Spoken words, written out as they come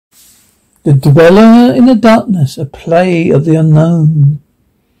The Dweller in the Darkness, a play of the unknown.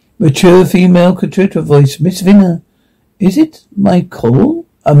 Mature female contributor voice, Miss Vinner. Is it my call?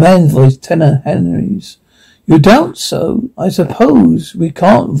 A man's voice, tenor Henry's. You doubt so? I suppose we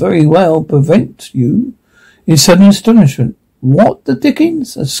can't very well prevent you. In sudden astonishment. What the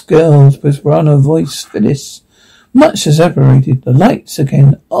dickens? A girl's soprano voice, Phyllis. Much separated. The lights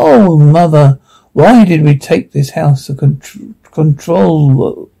again. Oh, mother, why did we take this house? A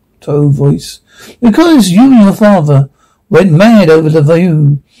control voice. Because you and your father went mad over the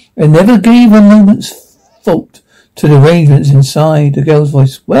view and never gave a moment's thought to the arrangements inside. The girl's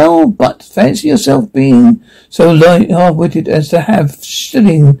voice. Well, but fancy yourself being so half-witted as to have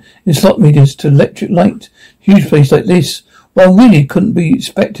shilling in slot meters to electric light. Huge place like this. One really couldn't be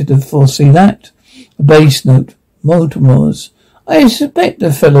expected to foresee that. A bass note. Mortimer's. I suspect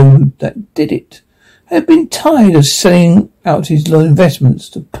the fellow that did it had been tired of selling out his investments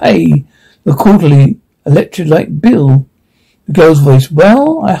to pay the quarterly electric light bill. The girl's voice.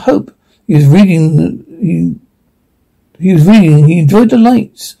 Well, I hope he was reading. He enjoyed the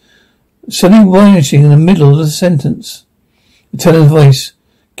lights. Suddenly vanishing in the middle of the sentence. The tenor's voice,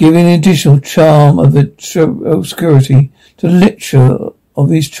 giving an additional charm of the obscurity to the literature of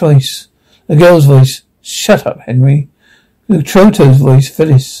his choice. The girl's voice. Shut up, Henry. The Troto's voice,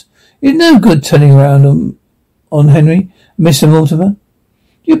 Phyllis. It's no good turning around on Henry, Mr. Mortimer.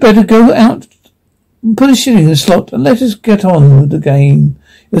 You better go out and put a shilling in the slot and let us get on with the game.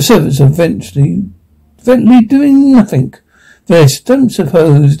 Your servants are eventually doing nothing. Phyllis, don't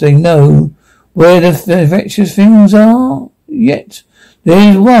suppose they know where the wretched things are yet.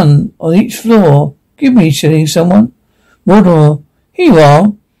 There's one on each floor. Give me a shilling, someone. Mortimer, here you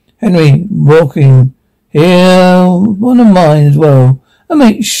are. Henry, walking. Here, one of mine as well. And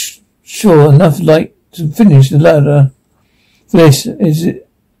make sure enough light to finish the ladder. Phyllis,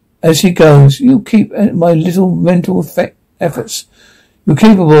 as she goes, you keep my little mental efforts. You're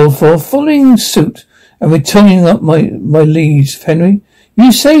capable for following suit and returning up my leads, Henry.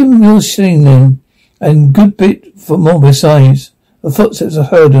 You save your shilling then, and good bit for more besides. The footsteps are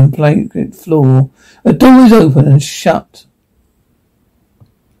heard on the plank floor. A door is open and shut.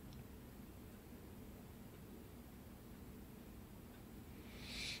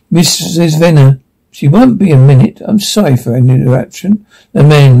 Mrs. Venner. She won't be a minute. I'm sorry for any interruption. The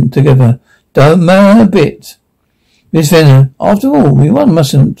men together. Don't matter a bit. Miss Venner. After all, one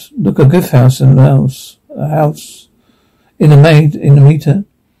mustn't look a good house in a house in the meter.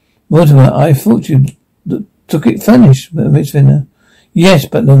 Mortimer. I thought you took it furnished, Miss Venner. Yes,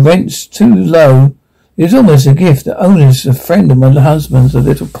 but the rent's too low. It's almost a gift. The owner's a friend of my husband's. A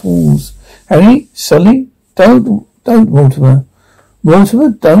little pause. Henry, Sully, don't, Mortimer. Mortimer,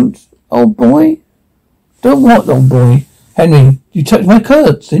 don't, old boy. Don't what, old boy? Henry, you touched my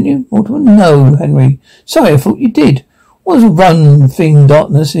curds, didn't you? Mortimer, no, Henry. Sorry, I thought you did. What a run thing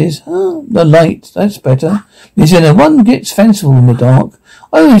darkness is. The light, that's better. Miss Venner, one gets fanciful in the dark.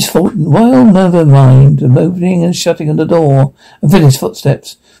 I always thought, well, never mind. The opening and shutting of the door, and Phyllis'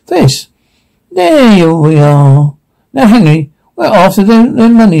 footsteps. Phyllis, there we are. Now, Henry, we're after the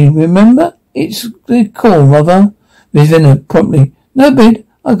money, remember? It's the call, mother. Miss Venner, promptly. No bid.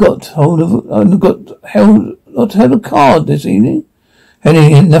 I got hold of a card this evening.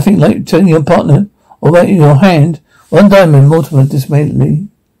 Henry, nothing like telling your partner or that in your hand. One diamond, Mortimer dismayedly.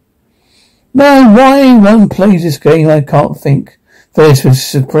 Man, why one plays this game, I can't think. Phyllis with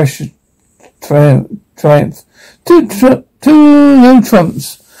suppression triumph. No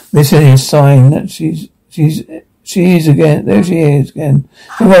trumps. Miss Venner sighing that she is again. There she is again.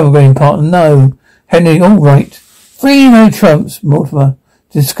 The other game partner. No. Henry, all right. 3 no trumps, Mortimer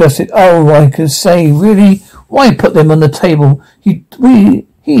disgusted. Oh, I can say, really? Why put them on the table? He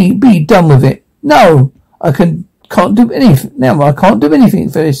be done with it. No, I can't do anything. Now I can't do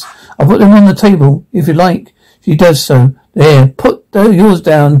anything, Phyllis. I'll put them on the table, if you like. She does so. There, put yours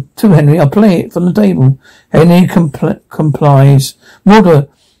down too, Henry. I'll play it from the table. Henry complies. Mortimer,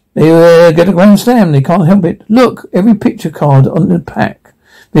 they get a grand slam. They can't help it. Look, every picture card on the pack.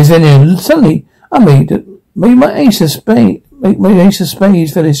 There's any. Suddenly, I made my ace of spades. Make my ace of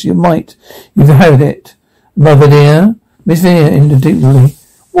spades, Phyllis. You've had it. Mother dear. Miss Venner indignantly.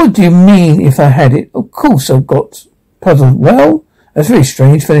 What do you mean if I had it? Of course I've got puzzled. Well, that's very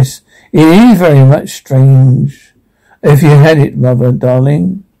strange, Phyllis. It is very much strange. If you had it, mother,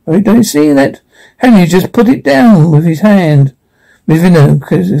 darling. Oh, don't you see that? Henry just put it down with his hand. Miss Venner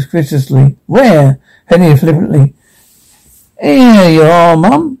critically. Where? Henry flippantly. Here you are,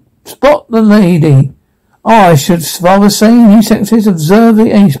 Mum. Spot the lady. I should rather say you sexes observe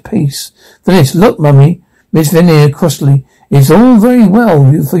the ace piece. For this, look, Mummy. Miss Venner crossly. It's all very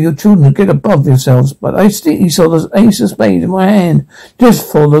well for your children to get above yourselves, but I distinctly saw the ace of spades in my hand just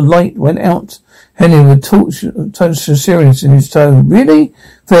before the light went out. Henry with touch serious in his tone. Really?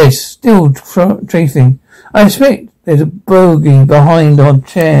 Phyllis, still chafing. I expect there's a bogey behind your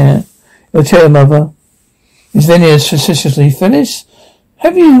chair, mother. Miss Venier suspiciously. Phyllis,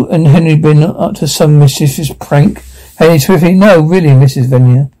 have you and Henry been up to some mischievous prank? Henry swiftly. No, really, Mrs.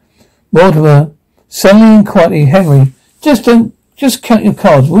 Venier. Mortimer, suddenly and quietly. Henry, just count your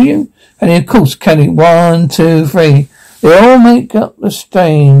cards, will you? Henry, of course, counting 1, 2, 3. They all make up the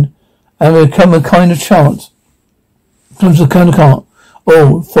stain and become a kind of chant. Comes a kind of chant.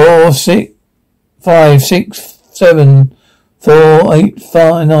 Oh, 4, 6, 5, 6, 7, 4, 8,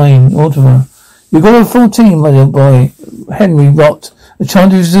 5, 9. Mortimer. You've got a 14, my little boy. Henry, rot. The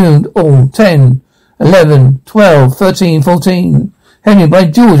chant is resumed. All 10, 11, 12, 13, 14. Henry, by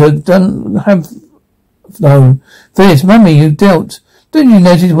George, I don't have... No. Phyllis, Mummy, you dealt. Don't you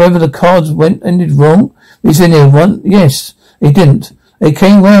notice whether the cards ended wrong? Miss Venier, yes, they didn't. They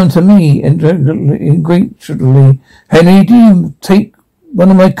came round to me ingratefully. Henry, do you take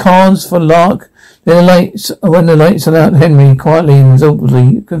one of my cards for lark? When the lights are out, Henry, quietly and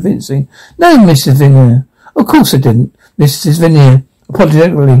resolutely convincing. No, Mrs. Venier. Of course I didn't. Mrs. Venier,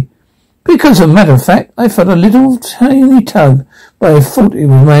 apologetically. Because, as a matter of fact, I felt a little tiny tug, but I thought it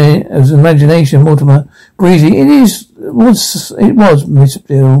was imagination, Mortimer. Breezy, it was, Miss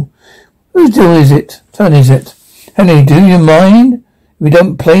Dill. Whose deal is it? Turn is it? Henry, do you mind? We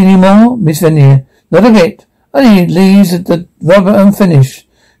don't play any more? Miss Venier, not a bit. Only leaves the rubber unfinished.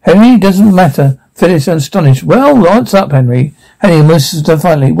 Henry, doesn't matter. Phyllis, astonished. Well, what's up, Henry? Henry, most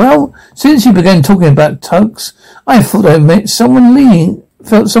defiantly. Well, since you began talking about tugs, I thought I felt someone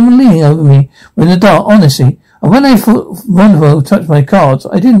leaning over me in the dark, honestly. And when I thought Wonderful touched my cards,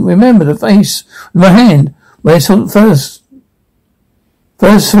 I didn't remember the face in my hand. When I saw it first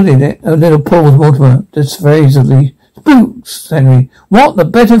footed it, a little pause, Mortimer, dissuasively. Spooks, Henry. What? The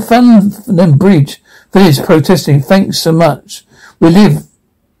better fun than bridge. Phyllis protesting. Thanks so much. We live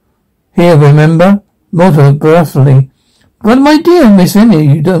here, remember? Mortimer, breathlessly. But my dear Miss Venier,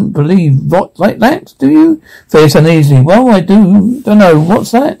 you don't believe rot like that, do you? Phyllis uneasily. Well, I do. Don't know.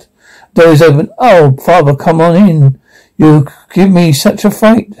 What's that? Door is open. Oh, Father, come on in. You give me such a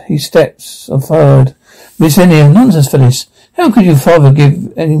fright. He steps forward. Miss Venier, nonsense, Phyllis. How could your father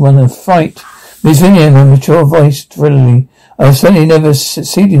give anyone a fright? Miss Venier, in a mature voice, thrillingly. I've certainly never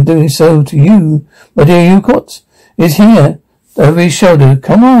succeeded in doing so to you. My dear Eucott is here, over his shoulder.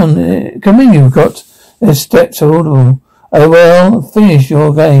 Come on, come in, Eucott. Their steps are audible. Oh, well, finish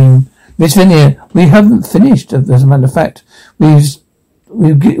your game. Miss Venier, we haven't finished, as a matter of fact. We've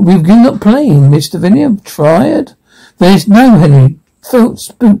given up playing, Mr. Venier. Tried? There's no, Henry. Felt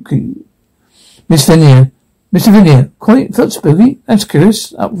spooky. Miss Venier. Mr. Venier, quite felt spooky? That's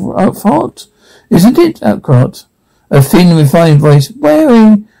curious. Upfront, isn't it? Upcrot. A thin, refined voice.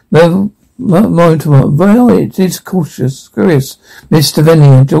 Wary. Well, it is cautious. Curious. Mr.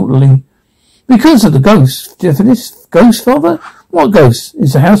 Venier, jauntily. Because of the ghost. Definite ghost, Father? What ghost?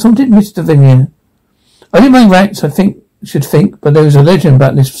 Is the house haunted, Mr. Venier? Only my rats, should think, but there is a legend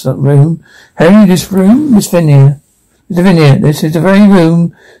about this room. Henry, this room? Miss Venier. Mr. Venier, this is the very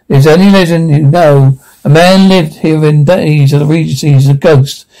room. There's only legend, you know. A man lived here in days of the Regency as a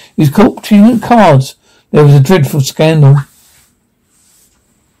ghost. He was caught cheating at cards. There was a dreadful scandal.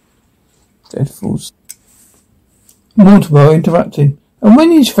 Mortimer interrupted. And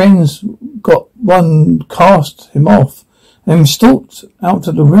when his friends got one cast him off and stalked out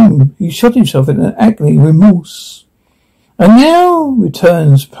of the room, he shot himself in an agony of remorse. And now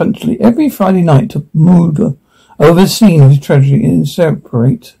returns punctually every Friday night to mood over the scene of his tragedy and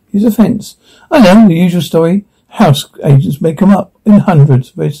separate his offence. I know, the usual story. House agents may come up in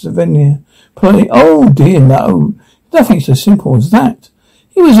hundreds, Mr. Venier. Oh dear, no. Nothing so simple as that.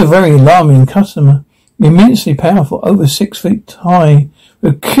 He was a very alarming customer. Immensely powerful, over 6 feet high,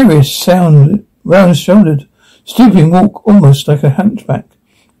 with curious sound, round-shouldered, stooping walk almost like a hunchback.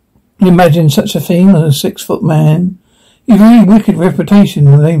 Imagine such a thing on a 6-foot man. He had a very wicked reputation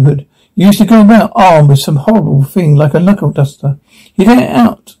in the neighbourhood. He used to go about armed with some horrible thing like a knuckle duster. He'd get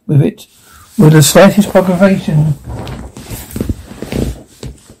out with it with the slightest provocation.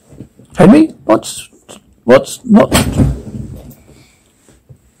 Henry, what's not?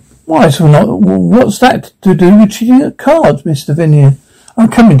 What's that to do with cheating at cards, Mr. Venier? I'm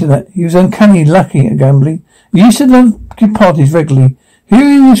coming to that. He was uncannily lucky at gambling. He used to give parties regularly. Here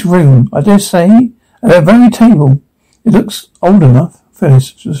in this room, I dare say, at that very table. It looks old enough. Phyllis,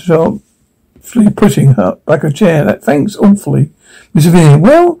 sharply pushing her back a chair. Thanks awfully. Mr. Venier,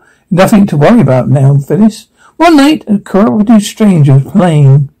 well, nothing to worry about now, Phyllis. One night, a cooperative stranger was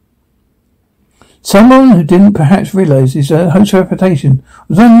playing. Someone who didn't perhaps realize his host's reputation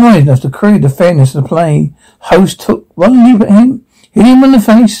was unwise enough to query the fairness of the play. Host took one leap at him, hit him on the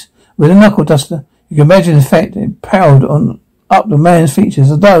face with a knuckle duster. You can imagine the effect it powered up the man's features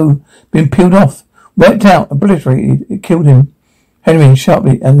as though being peeled off, wiped out, obliterated. It killed him. Henry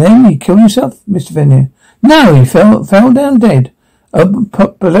sharply. And then he killed himself, Mr. Venier. No, he fell down dead.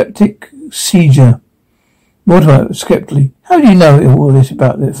 Epileptic seizure. Mortimer skeptically. How do you know all this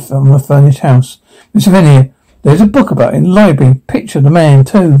about this from a furnished house? Mr. Venier, there's a book about it in the library. Picture of the man,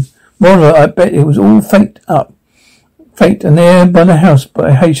 too. Mortimer, I bet it was all faked up. Faked and there by the house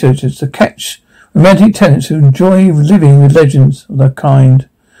by hay searchers to catch romantic tenants who enjoy living with legends of that kind.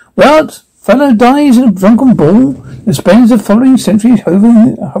 What? Fellow dies in a drunken ball and spends the following century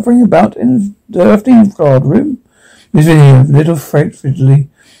hovering about in a dirty guard room? Miss Venier, little frigidly.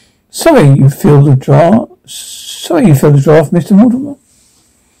 Sorry you feel the draft, Mr. Mortimer.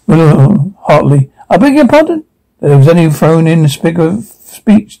 No, heartily. I beg your pardon? There was only thrown in a spig of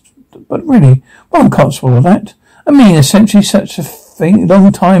speech, but really, one can't swallow that. I mean, a century such a thing,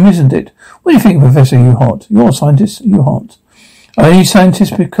 long time, isn't it? What do you think, Professor Uhart? You're a scientist, Uhart. I'm only a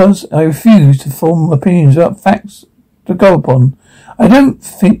scientist because I refuse to form opinions about facts to go upon. I don't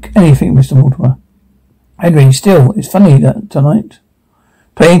think anything, Mr. Mortimer. Henry, still, it's funny that tonight.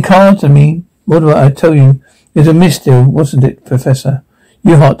 Playing cards, I mean. Mortimer, I tell you, there's a miss still, wasn't it, Professor?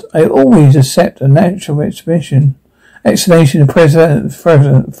 Uhart, I always accept a natural explanation of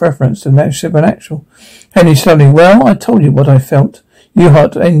preference to supernatural. Henry slowly, well, I told you what I felt.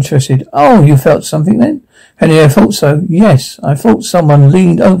 Uhart, interested. Oh, you felt something then? Henry, I thought so. Yes, I thought someone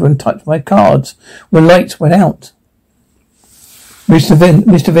leaned over and touched my cards when lights went out. Mr.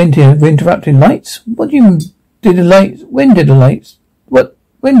 Ventier interrupting. Lights? What do you mean? When did the lights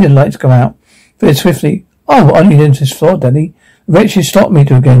go out? Very swiftly. Oh, on the dentist's floor, Daddy. The wretches stopped me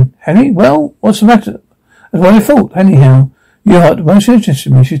to again. Henry, well, what's the matter? That's what I thought. Anyhow, Uhart, most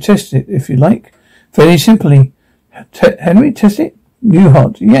interested me. You should test it, if you like. Very simply. Henry, test it?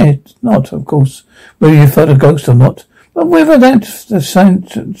 Uhart, yeah, not, of course, whether you felt a ghost or not. But whether that's the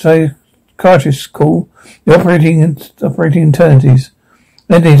psychiatrists call the operating eternities.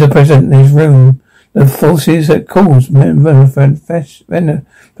 Then these are present in his room. The forces that cause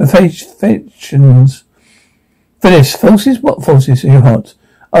manifestations. Phyllis, forces? What forces, Uhart?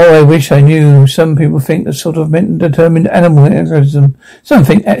 Oh, I wish I knew. Some people think a sort of mental determined animal organism. Some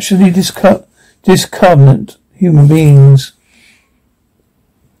think actually discarnate human beings.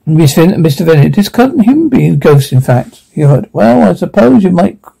 Mr. Venier, discarnate human beings, ghosts in fact. Uhart, well, I suppose you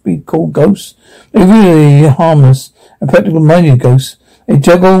might be called ghosts. They're really harmless and practical minded ghosts. They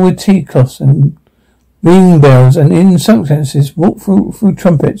juggle with tea cloths and ring bells and in some senses walk through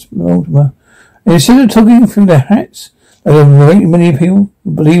trumpets. Mortimer. And instead of talking through their hats, like a great many people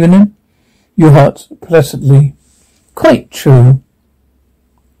who believe in them, Uhart, placidly. Quite true.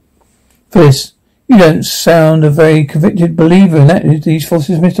 Phyllis, you don't sound a very convicted believer in these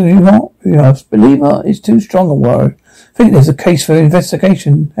forces, Mr. Uhart. Uhart, believer is too strong a word. I think there's a case for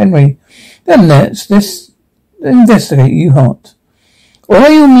investigation. Henry, then let's investigate Uhart.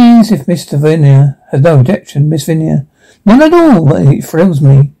 By all means, if Mr. Venier has no objection, Miss Venier. None at all, but it thrills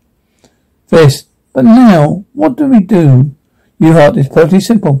me. Phyllis, but now, what do we do? Uhart, is perfectly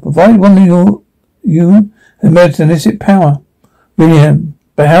simple. Provide one of you has illicit power. Venier,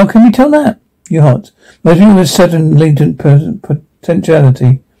 but how can we tell that? Uhart, most people have certain latent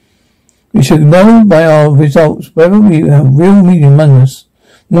potentiality. We should know by our results whether we have real medium among us.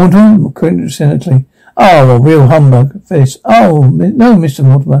 Mortimer, coincidentally. Oh, a real humbug. Phyllis, oh, no, Mr.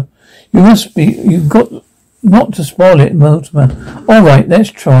 Mortimer. You've got not to spoil it, Mortimer. All right, let's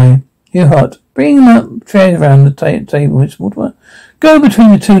try. Uhart, bring them up, chairs around the table, Mr. Mortimer. Go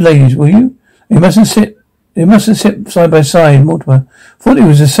between the two ladies, will you? They mustn't sit side by side, Mortimer. Thought it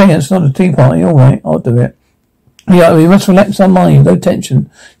was a seance, not a tea party. All right, I'll do it. Yeah, we must relax our mind, no tension.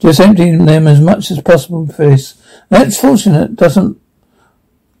 Just emptying them as much as possible for this. That's fortunate, doesn't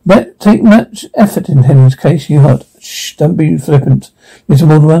take much effort in Henry's case, Uhart. Shh, don't be flippant, Mr.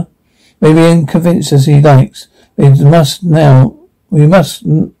 Mortimer. Maybe he can convince us he likes. We must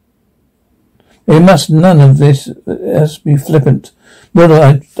none of this has to be flippant.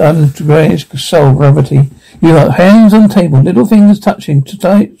 Mortimer, I'm the greatest soul gravity. Uhart, hands on table, little fingers touching,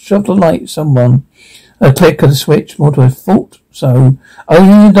 to shove the light someone. A click of the switch. Mortimer, thought so.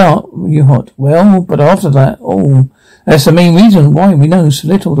 Only in the dark, Uhart. Well, but after that, that's the main reason why we know so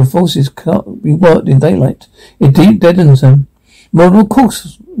little. The forces can't be worked in daylight. It deadens them. Mortimer, of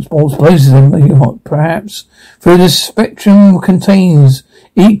course, exposes them, Uhart. Perhaps through the spectrum contains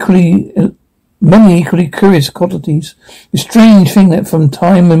equally many equally curious qualities. A strange thing that from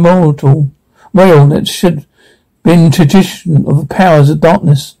time immemorial, that should been tradition of the powers of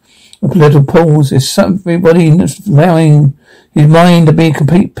darkness of little pause is everybody allowing his mind to be a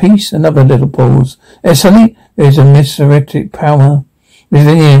complete peace. Another little pause. Suddenly there is a misdirected power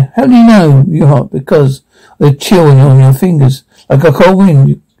within you. How do you know, you heart? Because of the chill on your fingers, like a cold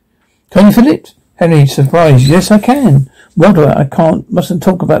wind. Can you feel it? Henry, surprised. Yes, I can. Moderate, I can't. Mustn't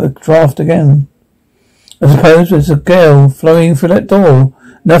talk about the draft again. I suppose there's a gale flowing through that door,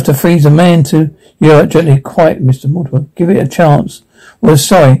 enough to freeze a man to. You're gently, quiet, Mr. Mortimer. Give it a chance. Well,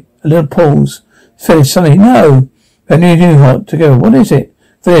 sorry. A little pause. Phyllis, suddenly, no. Henry and Newhart together. What is it?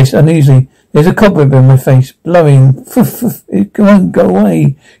 Phyllis, uneasily. There's a cobweb in my face, blowing. It won't go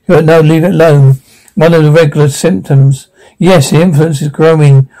away. No, leave it alone. One of the regular symptoms. Yes, the influence is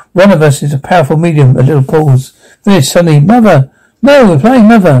growing. One of us is a powerful medium. A little pause. Phyllis, suddenly, Mother. No, we're playing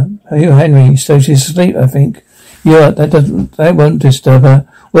Mother. Are you Henry? So she's asleep, I think. Yeah, that won't disturb her.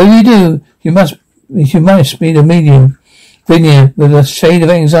 Whatever you do, you must be the medium. Vinia, with a shade of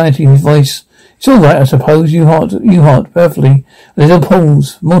anxiety in his voice. It's all right, I suppose. You heart perfectly. A little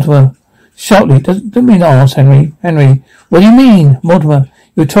pause. Mortimer, sharply. Don't mean ask, Henry. Henry, what do you mean, Mortimer?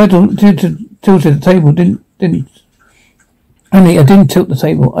 You tried to tilt the table, didn't? Henry, I didn't tilt the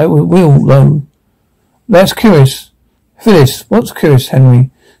table. I will, though. That's curious. Phyllis, what's curious, Henry?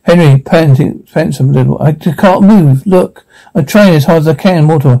 Henry, pants a little. I can't move. Look, I'm trying as hard as I can,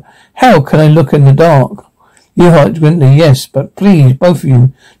 Mortimer. How can I look in the dark? You heart gently, yes, but please, both of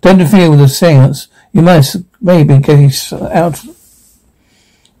you, don't interfere with the seance. You maybe getting out.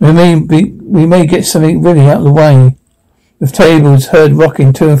 We may get something really out of the way. The table is heard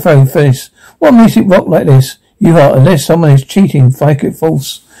rocking to and fro. Phyllis, what makes it rock like this? You heart, unless someone is cheating, fake it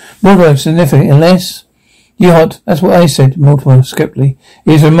false. Mortimer, significant, unless. You heart, that's what I said, Mortimer, skeptically.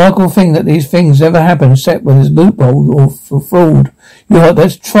 It is a remarkable thing that these things never happen except when there's loophole or for fraud. You heart,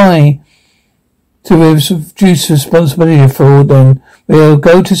 let's try to reduce responsibility of fraud, then we'll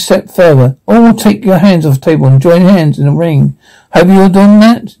go to step further. All take your hands off the table and join hands in a ring. Have you all done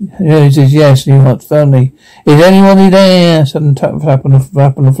that? He says yes, Newhart firmly. Is anybody there? Sudden tap on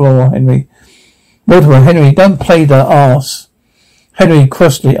the floor, Henry. Mortimer, Henry, don't play the arse. Henry,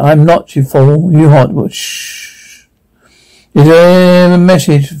 crossly, I'm not, you fool. Newhart, but shh. Is there a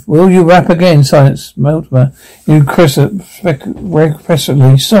message? Will you rap again? Silence, Mortimer. You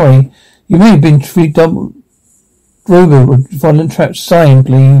repressively. Sorry. You may have been double Ruber with violent traps. Sign,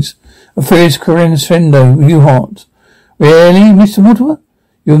 please. A furious crescendo. You hot. Really, Mr. Mortimer?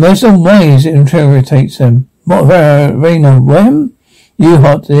 You're most unwise. It interrogates them. Mortimer, when? You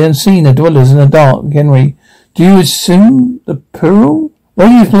hot. The unseen are dwellers in the dark. Henry. Do you assume the plural? Why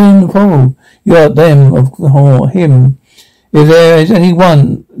are you playing the plural? You are them or him. If there is only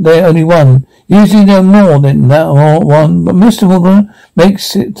one. Usually there are more than that or one, but Mr. Mortimer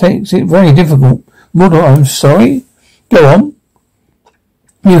takes it very difficult. Mortimer, I'm sorry. Go on.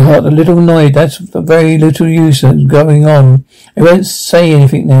 You heart a little annoyed. That's very little use going on. I won't say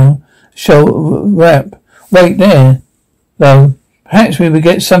anything now. Rap. Wait there. Though. Perhaps we will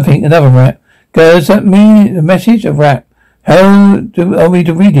get something, another rap. Does that mean the message of rap? How are we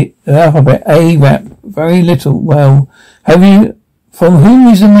to read it? The alphabet. A rap. Very little. Well, have you, from whom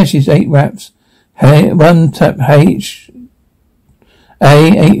is the message? 8 raps. Hey, 1 tap H.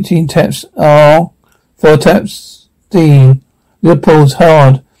 A, 18 taps R. 4 taps D. Little pause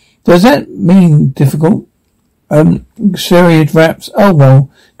hard. Does that mean difficult? Series raps. Oh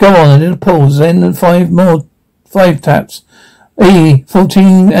well. Go on, a little pause, then 5 taps. E,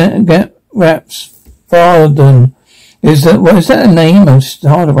 14 raps. Farden. Is that a name? It's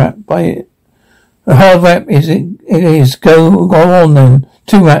hard to rap by it. A hard rap is it is. Go on then.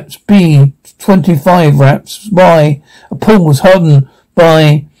 2 raps. B, 25 raps. Y, a pause hardened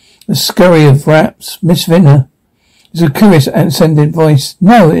by a scurry of raps. Miss Vinner. It's a curious accented voice.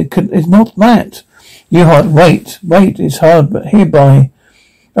 No, it's not that. You heart, wait, it's hard, but hereby.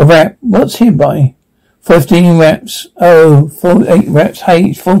 A rap. What's hereby? 15 raps. Oh, 8 raps.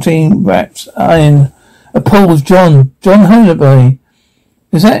 H, 14 raps. Iron. A pause. John Holderbury.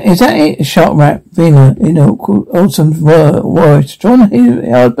 Is that it? A sharp rap. Vina, awesome words. John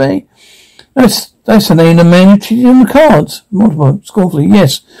Holderbury? That's the name of the man who cheated on the cards. Mortimer, scornfully.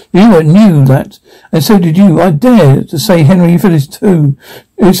 Yes, you knew that. And so did you. I dare to say Henry Phyllis too.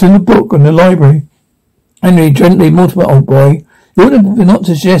 It's in the book in the library. Henry, gently, Mortimer, old boy. You ought not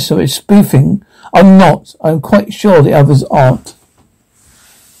to suggest that it's spoofing. I'm not. I'm quite sure the others aren't.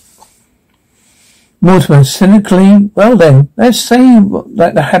 Mortimer, cynically, well then, let's say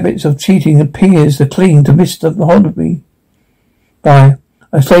that the habits of cheating appears to cling to Mr. Holderby.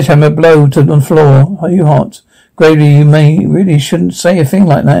 A sledgehammer blow to the floor. Are you hot? Gravely, you really shouldn't say a thing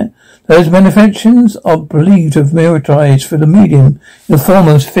like that. Those manufactions are believed to have miratilized through the medium in the form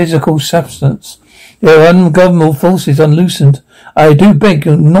of physical substance. Their ungovernable forces unloosened. I do beg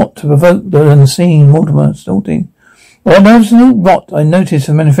you not to provoke the unseen. Mortimer, snorting. Well, absolute rot. I notice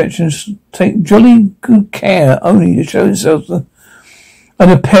the manufacturers take jolly good care only to show themselves and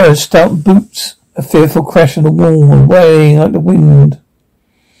a pair of stout boots. A fearful crash on the wall, wailing like the wind.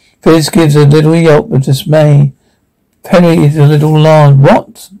 Fizz gives a little yelp of dismay. Henry is a little alarmed.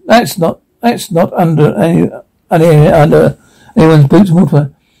 What? That's not under anyone's boots,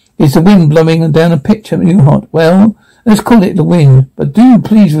 Mortimer. It's the wind blowing down a pitch at Newhart. Well, let's call it the wind, but do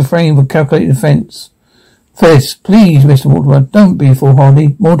please refrain from calculated offence. Fizz, please, Mr. Mortimer, don't be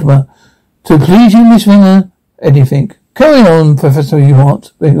foolhardy. Mortimer, to please you, Miss Venner, anything. Carry on, Professor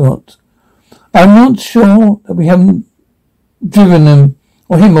Newhart. I'm not sure that we haven't driven them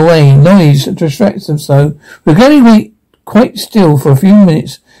or him away. Noise distracts them so. We can only wait quite still for a few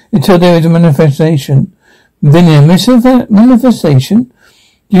minutes until there is a manifestation. Vinny, manifestation?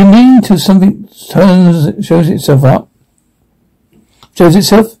 Do you mean till something shows itself?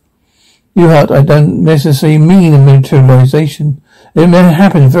 Newhart, I don't necessarily mean a materialization. It may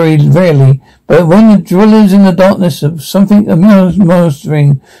happen very rarely, but when the dwellers in the darkness of something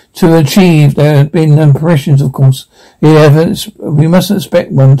mastering to achieve, there have been apparitions, of course. We must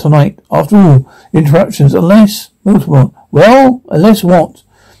expect one tonight. After all, interruptions, unless multiple. Well, unless what?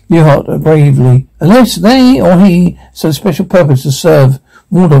 Newhart bravely. Unless they or he some special purpose to serve.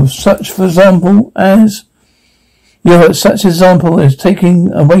 Waldorf, such for example as such example as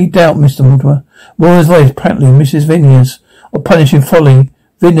taking away doubt, Mr. Mortimer. Warren's voice promptly, Mrs. Villiers, or punishing folly.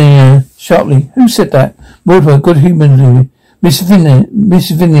 Villiers, sharply. Who said that? Mortimer, good-humoredly. Miss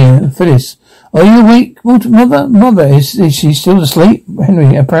Villiers, Phyllis. Are you awake, Mortimer? Mother, is she still asleep?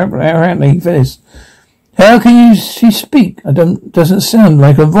 Henry, apparently, Phyllis. How can she speak? Doesn't sound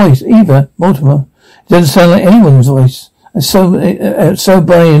like a voice either, Mortimer. It doesn't sound like anyone's voice. And so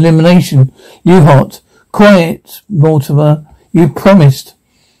by elimination, Newhart. Quiet, Mortimer. You promised.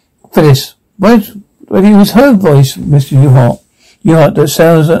 Phyllis. But it was her voice, Mr. Newhart, that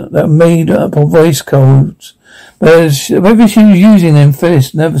sounds that made up of voice codes. But whether she was using them,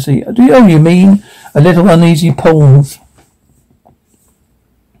 Phyllis nervously. You mean? A little uneasy pause.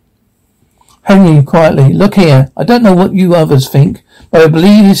 Henry quietly. Look here. I don't know what you others think, but I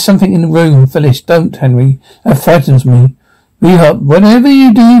believe there's something in the room. Phyllis, don't, Henry. That frightens me. Newhart, whatever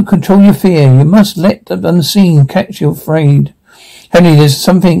you do, control your fear. You must let the unseen catch you afraid. Henry, there's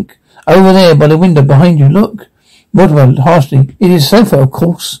something over there by the window behind you. Look. Mortimer, harshly. It is sofa, of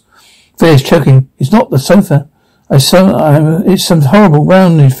course. Phyllis, choking. It's not the sofa. It's some horrible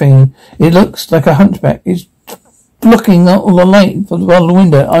rounded thing. It looks like a hunchback. It's blocking all the light from the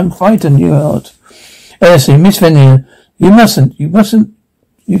window. I'm frightened, Newhart. Honestly, Miss Venner, you mustn't. You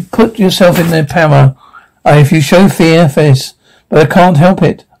put yourself in their power. If you show fear, Phyllis, but I can't help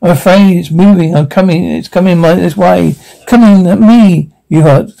it. I'm afraid it's moving. It's coming this way. Coming at me,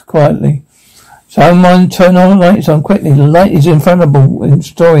 Newhart quietly. Someone turn on the lights on quickly. The light is inflammable in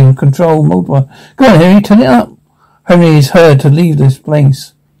storing control. Mortimer. Go on, Henry, turn it up. Henry is heard to leave this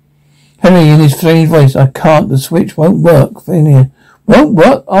place. Henry in his strange voice, I can't, the switch won't work. Henry, won't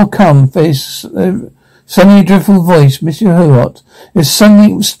work? I'll come. For his suddenly dreadful voice, Monsieur Newhart. There's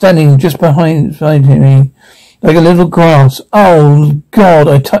something standing just behind Henry, like a little grass. Oh, God,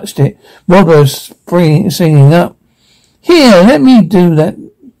 I touched it. Mortimer's singing up. Here, let me do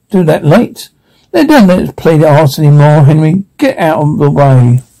that light. Don't let's play the arse anymore, Henry. Get out of the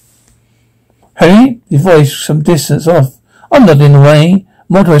way. Henry, his voice some distance off. I'm not in the way.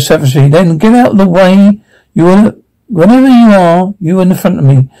 Mortimer savagely. Then get out of the way. Whenever you are, you in the front of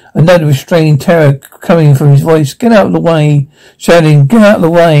me. Another restrained terror coming from his voice. Get out of the way. Shouting, get out of the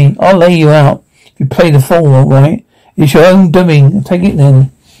way. I'll lay you out. If you play the fool, all right. It's your own doing. Take it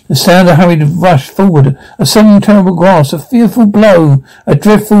then. The sound of hurried rush forward, a sudden terrible grasp, a fearful blow, a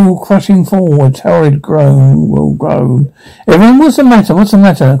dreadful crushing fall, a horrid groan. Everyone, what's the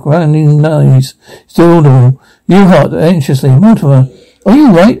matter? Grinding noise, still audible. Newhart anxiously. Mortimer, are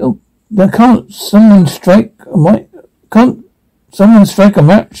you right? Oh, can't someone strike a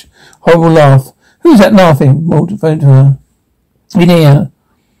match? Horrible laugh. Who's that laughing? Mortimer. In here.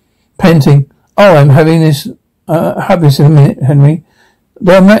 Panting. Oh, I'm having this in a minute, Henry.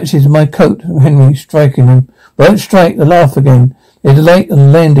 There are matches in my coat, Henry, striking him. Won't strike, the laugh again. There's a light on the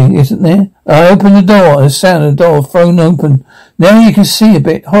landing, isn't there? I opened the door, a sound of the door thrown open. Now you can see a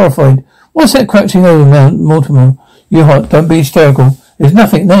bit, horrified. What's that crouching over, Mortimer? Newhart, don't be hysterical. There's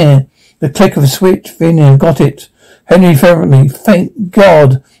nothing there. The click of a switch, Vinny got it. Henry fervently. Thank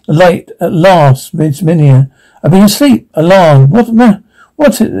God. Late at last, Miss Minia. I've been asleep. Alarm. What's he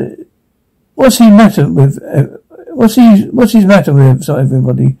matter with? What's his matter with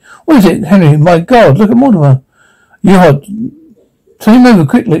everybody? What is it, Henry? My God, look at Mortimer. You hot. Turn him over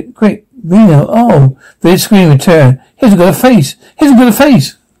quickly, quick. Reno. Oh, they scream with terror. He hasn't got a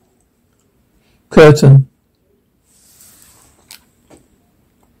face. Curtain.